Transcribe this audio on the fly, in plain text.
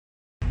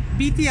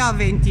PTO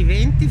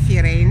 2020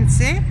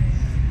 Firenze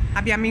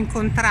abbiamo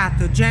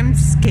incontrato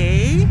James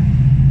Kay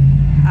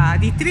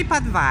di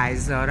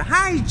Tripadvisor.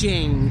 Hi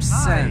James.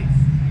 Hi.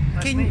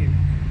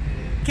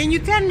 Can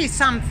you tell me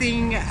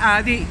something,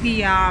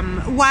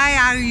 why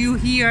are you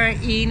here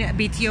in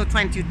BTO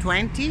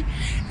 2020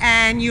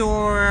 and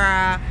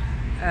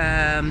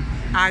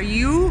are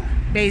you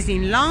based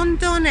in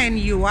London and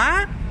you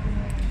are?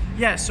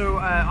 Yeah, so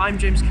I'm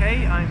James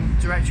Kay. I'm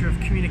Director of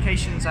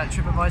Communications at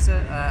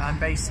Tripadvisor. I'm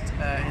based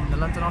in the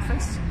London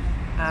office.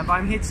 But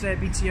I'm here today at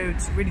BTO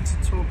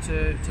to talk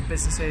to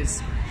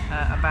businesses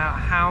about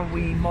how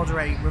we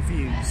moderate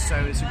reviews. So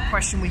it's a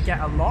question we get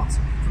a lot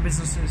from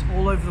businesses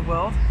all over the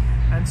world.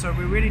 And so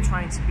we're really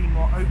trying to be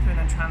more open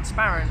and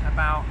transparent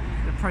about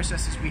the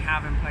processes we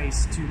have in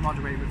place to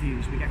moderate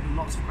reviews. We get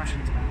lots of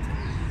questions about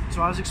it.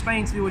 So I was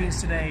explaining to the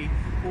audience today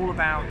all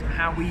about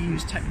how we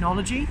use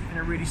technology in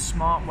a really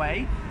smart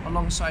way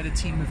alongside a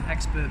team of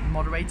expert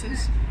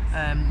moderators,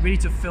 really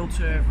to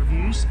filter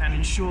reviews and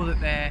ensure that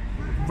they're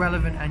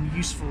relevant and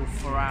useful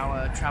for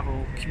our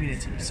travel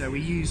community. So we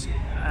use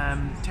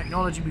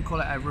technology, we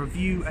call it a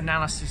review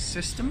analysis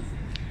system,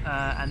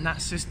 and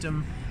that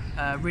system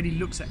really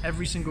looks at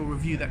every single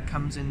review that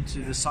comes into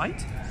the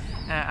site,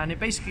 and it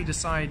basically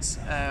decides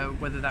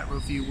whether that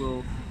review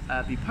will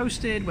be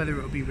posted, whether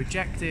it will be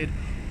rejected,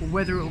 or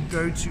whether it will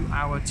go to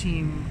our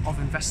team of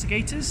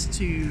investigators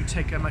to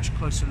take a much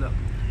closer look.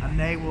 And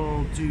they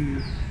will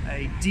do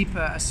a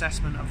deeper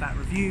assessment of that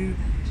review,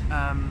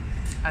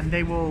 and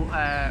they will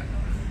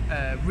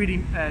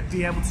really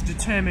be able to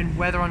determine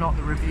whether or not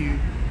the review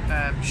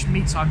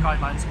meets our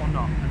guidelines or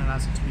not, and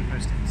allows it to be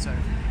posted. So,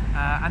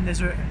 and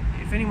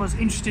if anyone's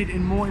interested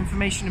in more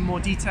information in more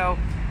detail,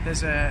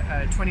 there's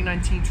a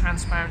 2019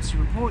 transparency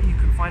report. You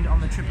can find it on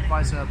the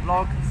Tripadvisor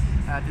blog.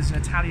 There's an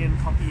Italian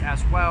copy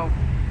as well.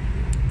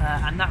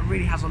 And that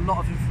really has a lot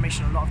of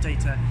information, a lot of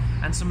data,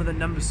 and some of the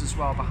numbers as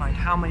well behind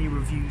how many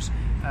reviews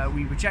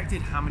we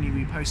rejected, how many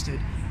we posted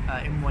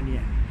in 1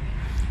 year.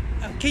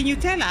 Can you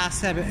tell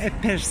us a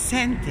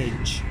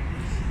percentage?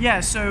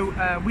 Yeah, so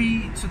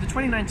the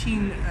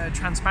 2019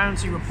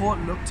 transparency report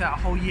looked at a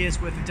whole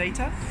year's worth of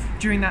data.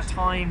 During that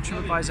time,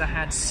 Tripadvisor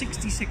had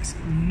 66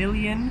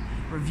 million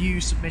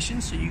review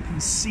submissions, so you can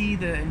see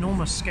the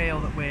enormous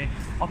scale that we're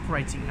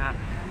operating at.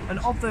 And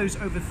of those,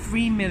 over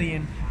 3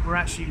 million were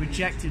actually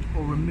rejected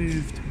or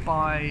removed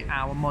by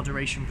our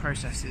moderation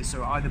processes,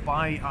 so either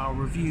by our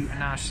review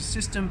analysis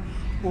system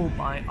or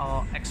by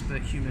our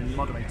expert human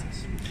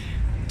moderators.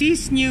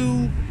 This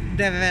new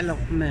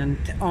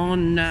development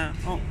on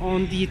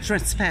the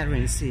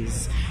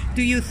transparencies,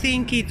 do you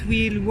think it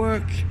will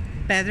work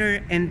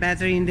better and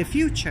better in the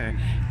future?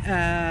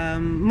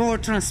 More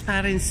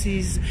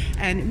transparencies,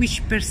 and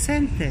which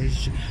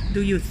percentage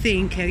do you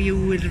think you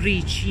will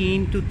reach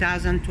in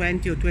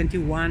 2020 or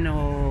 21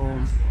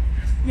 or?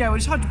 Yeah, well,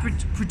 it's hard to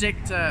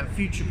predict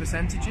future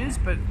percentages,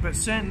 but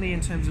certainly in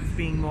terms of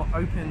being more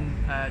open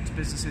to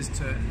businesses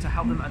to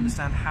help them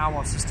understand how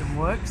our system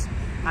works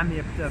and the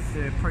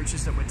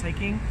approaches that we're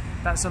taking,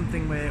 that's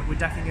something we're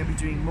definitely going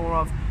to be doing more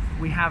of.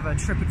 We have a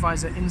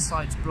Tripadvisor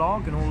Insights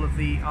blog, and all of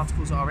the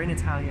articles are in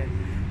Italian,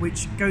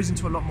 which goes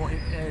into a lot more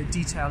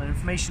detail and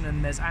information,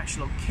 and there's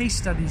actual case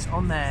studies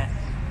on there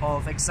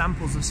of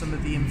examples of some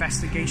of the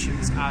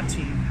investigations our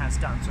team has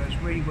done. So it's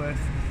really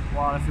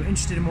worthwhile, if you're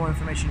interested in more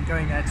information,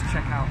 going there to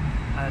check out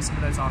some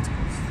of those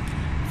articles.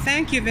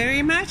 Thank you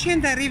very much,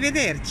 and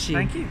arrivederci.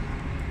 Thank you.